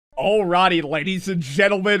Alrighty, ladies and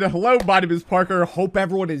gentlemen, hello, my name is Parker. Hope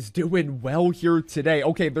everyone is doing well here today.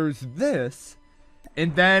 Okay, there's this,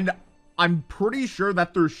 and then I'm pretty sure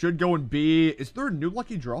that there should go and be, is there a new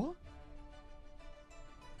lucky draw?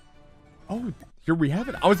 Oh, here we have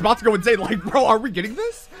it. I was about to go and say, like, bro, are we getting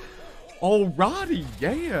this? Alrighty,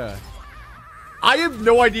 yeah. I have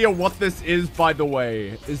no idea what this is, by the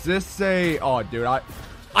way. Is this a, oh, dude, I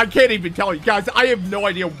can't even tell you. Guys, I have no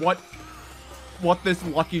idea what this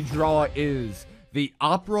lucky draw is. The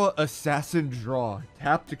Opera Assassin draw.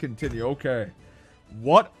 Tap to continue. Okay.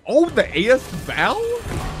 What? Oh, the AS Val?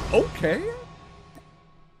 Okay.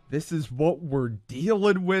 This is what we're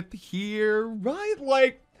dealing with here, right?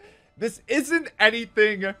 Like, this isn't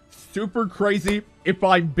anything super crazy, if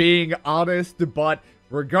I'm being honest, but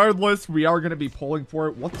regardless, we are going to be pulling for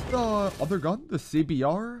it. What's the other gun? The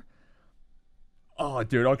CBR? Oh,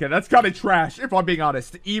 dude, okay, that's kind of trash, if I'm being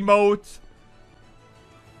honest. Emote.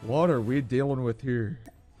 What are we dealing with here?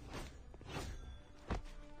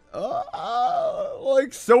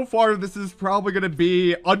 Like, so far, this is probably going to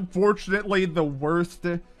be, unfortunately, the worst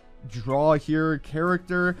draw here.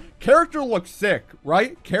 Character looks sick,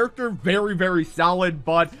 right? Character very, very solid,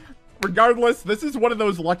 but regardless, this is one of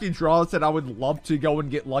those lucky draws that I would love to go and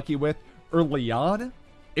get lucky with early on,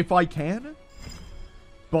 if I can.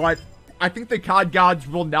 But I think the COD gods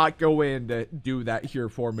will not go in to do that here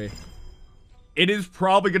for me. It is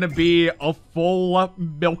probably going to be a full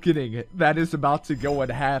milking that is about to go and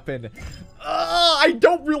happen. I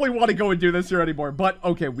don't really want to go and do this here anymore, but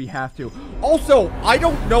okay, we have to. Also, I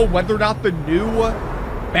don't know whether or not the new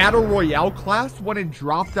Battle Royale class went and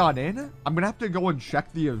dropped on in. I'm going to have to go and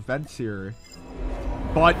check the events here.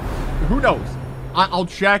 But who knows? I'll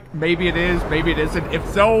check. Maybe it is, maybe it isn't. If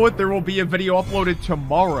so, there will be a video uploaded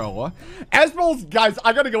tomorrow. As well as, guys,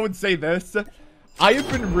 I got to go and say this. I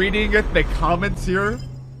have been reading the comments here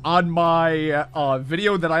on my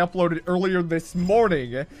video that I uploaded earlier this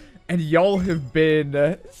morning, and y'all have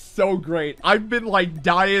been so great. I've been like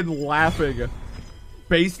dying laughing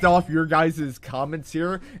based off your guys' comments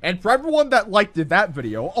here. And for everyone that liked that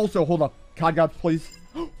video, also, hold up, COD gods, please.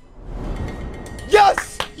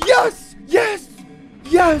 Yes! Yes! Yes!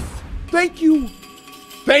 Yes! Thank you!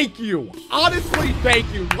 Thank you. Honestly,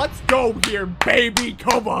 thank you. Let's go here, baby.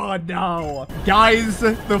 Come on now. Guys,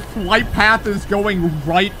 the flight path is going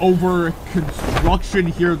right over construction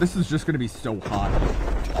here. This is just going to be so hot.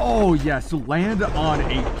 Oh, yes. Land on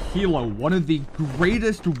a Kilo. One of the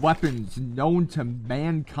greatest weapons known to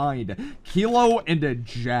mankind. Kilo and a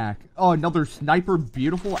Jack. Oh, another sniper.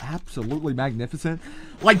 Beautiful. Absolutely magnificent.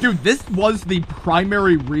 Like, dude, this was the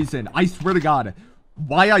primary reason, I swear to God,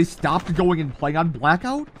 why I stopped going and playing on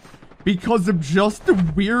Blackout, because of just the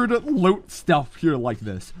weird loot stuff here like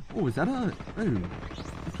this. Oh, is that a... Oh,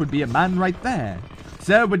 this would be a man right there.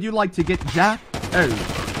 Sir, would you like to get Jack? Oh.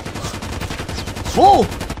 Oh!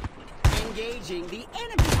 Engaging the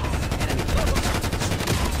enemy.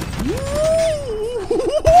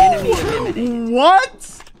 Enemy eliminated.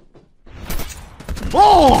 What?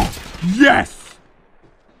 Oh! Yes!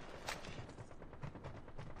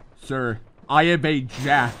 Sir, I have a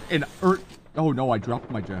Jack, and oh no, I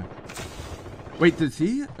dropped my Jack. Wait, does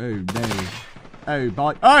he? Oh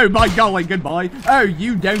no. Oh my golly, goodbye. Oh,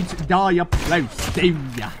 you don't die up close, do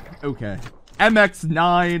ya? Okay.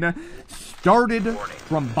 MX9 started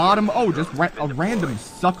from bottom. Oh, just a random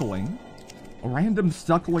suckling. A random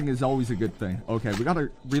suckling is always a good thing. Okay, we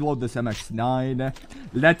gotta reload this MX9.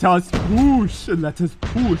 Let us push. Let us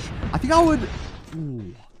push. I think I would...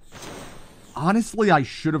 Ooh. Honestly, I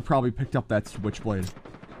should have probably picked up that switchblade.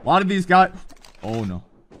 A lot of these guys... Oh, no.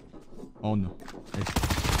 Oh, no. Hey.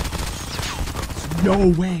 No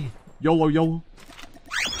way. YOLO, YOLO.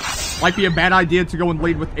 Might be a bad idea to go and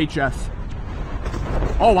lead with HS.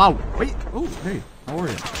 Oh, wow. Wait. Oh, hey. How are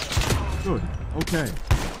you? Good. Okay.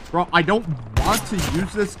 Bro, I don't want to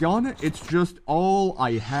use this gun. It's just all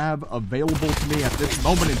I have available to me at this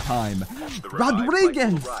moment in time.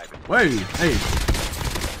 Rodriguez! Wait. Hey.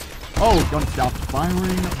 Oh, gun stopped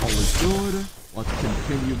firing. All is good. Let's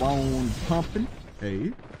continue on pumping.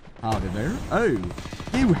 Hey, howdy there. Oh,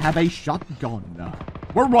 you have a shotgun.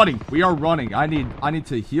 We're running. We are running. I need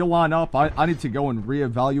to heal on up. I need to go and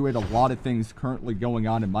reevaluate a lot of things currently going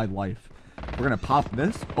on in my life. We're gonna pop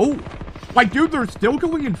this. Oh, like, dude, they're still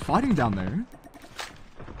going and fighting down there.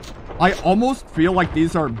 I almost feel like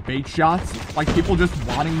these are bait shots. Like, people just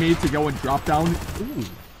wanting me to go and drop down. Ooh.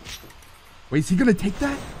 Wait, is he gonna take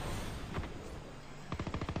that?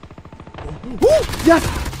 Oh, yes!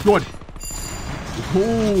 Good.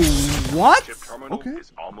 Oh, what? Okay.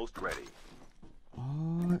 Is almost ready.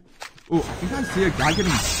 Oh, I think I see a guy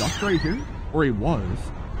getting stuck right here. Or he was.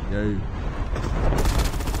 Yo.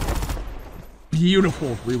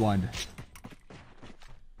 Beautiful. Rewind.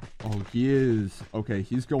 Oh, he is. Okay,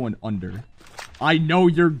 he's going under. I know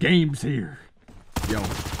your game's here. Yo.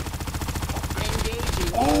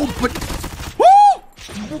 Oh, but... Woo!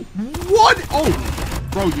 What? Oh!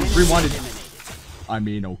 Bro, you rewinded. I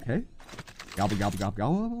mean, okay. Gobble, gobble, gobble,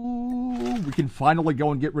 gobble. We can finally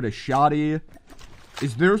go and get rid of Shoddy.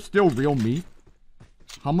 Is there still real meat?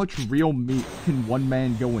 How much real meat can one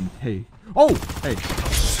man go and take? Oh! Hey.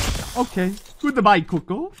 Okay. Goodbye,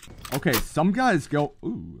 Coco. Okay, some guys go...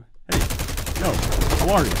 Ooh. Hey. Yo.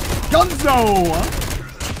 How are you?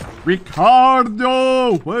 Gunzo!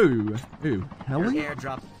 Ricardo! Whoa. Ooh. Heli?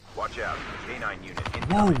 Airdrop. Watch out. K9 unit.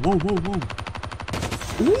 Whoa, whoa, whoa, whoa.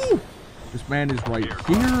 Ooh! This man is right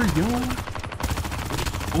here, yo.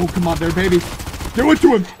 Oh, come on there, baby. Do it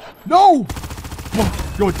to him! No!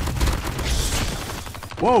 Oh, good.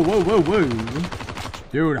 Whoa, whoa, whoa, whoa.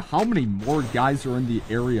 Dude, how many more guys are in the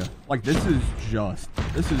area? Like, this is just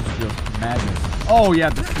madness. Oh, yeah,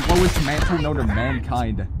 the slowest mantle known to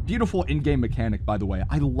mankind. Beautiful in-game mechanic, by the way.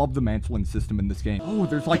 I love the mantling system in this game. Oh,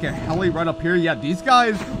 there's like a heli right up here. Yeah, these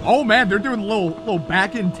guys... Oh, man, they're doing a little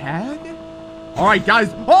back-in tag. All right,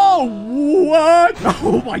 guys. Oh, what?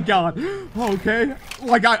 Oh, my God. Okay.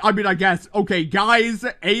 Like, I mean, I guess. Okay, guys,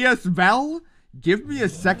 AS Val... Give me a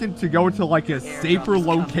second to go to like a safer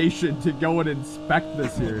location to go and inspect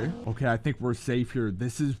this here. Okay, I think we're safe here.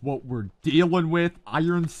 This is what we're dealing with.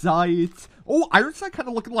 Iron sights. Oh, iron sight kind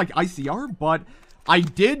of looking like ICR, but I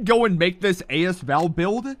did go and make this AS Val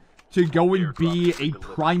build to go and be a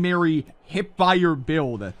primary hipfire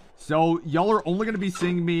build. So y'all are only going to be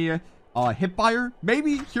seeing me hipfire.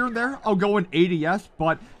 Maybe here and there I'll go in ADS,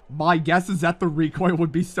 but my guess is that the recoil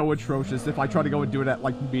would be so atrocious if I try to go and do it at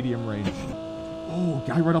like medium range. Oh,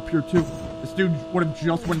 guy right up here, too. This dude would have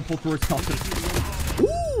just went full through his custom.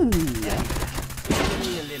 Ooh!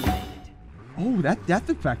 Oh, that death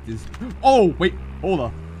effect is... Oh, wait. Hold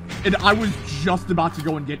up. And I was just about to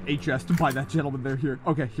go and get HS'd by that gentleman there here.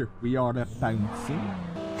 Okay, here. We are bouncing.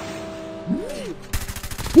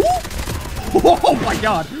 Oh, my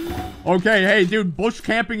God. Okay, hey, dude. Bush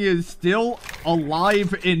camping is still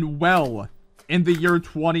alive and well in the year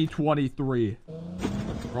 2023.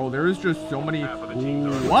 Bro, there is just so many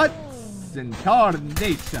what's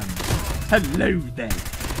incarnation. Hello there.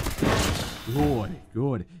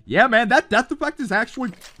 Good. Yeah, man, that death effect is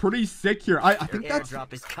actually pretty sick here. I think that's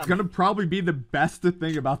gonna probably be the best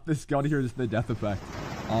thing about this gun here is the death effect.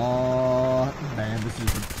 Man, this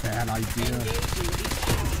is a bad idea.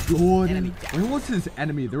 Good. Where was his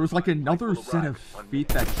enemy? There was like another set of feet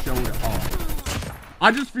that showed up.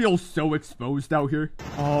 I just feel so exposed out here.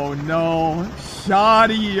 Oh no.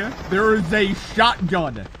 Shoddy. There is a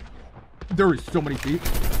shotgun. There is so many feet.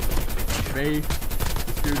 Okay.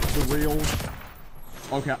 This dude's the real.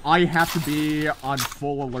 Okay, I have to be on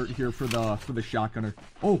full alert here for the shotgunner.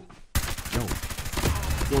 Oh. Yo.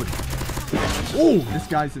 Good. Oh, this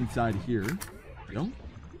guy's inside here. Yo.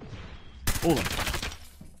 Hold on.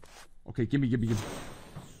 Okay, gimme.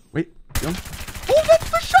 Wait. Yo. Oh, that's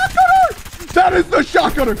the shotgunner! That is the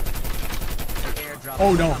shotgunner!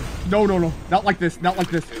 Oh, no. No. Not like this. Not like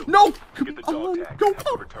this. No! Come on. Go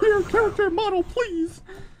up here, character model, please.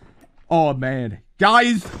 Oh, man.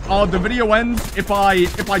 Guys, the video ends if I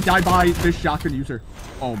die by this shotgun user.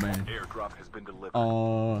 Oh, man. Airdrop has been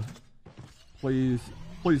delivered.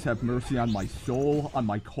 Please have mercy on my soul, on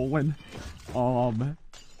my colon.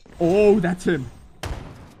 Oh, that's him.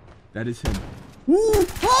 That is him. Ooh!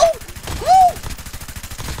 Oh!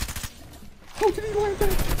 How did he land that?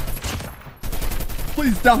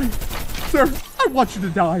 Please die. Sir, I want you to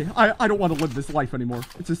die. I don't want to live this life anymore.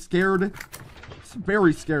 It's a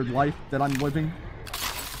very scared life that I'm living.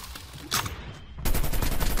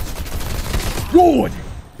 Good!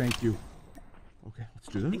 Thank you. Okay, let's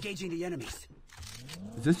do this. Engaging the enemies.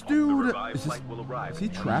 Is this dude... Is he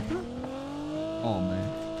Trapper? Oh, man.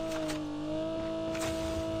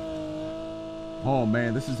 Oh,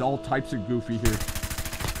 man, this is all types of goofy here.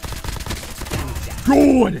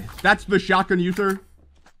 Good! That's the shotgun user.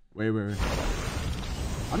 Wait.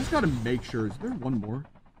 I just gotta make sure. Is there one more?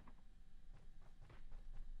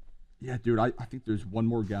 Yeah, dude, I think there's one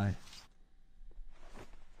more guy.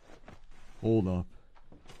 Hold up.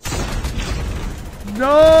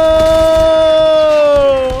 No!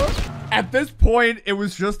 At this point, it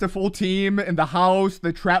was just a full team in the house,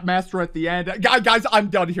 the trap master at the end. Guys, I'm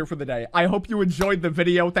done here for the day. I hope you enjoyed the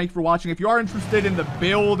video. Thank you for watching. If you are interested in the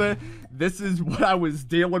build, this is what I was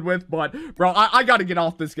dealing with. But, bro, I gotta get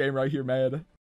off this game right here, man.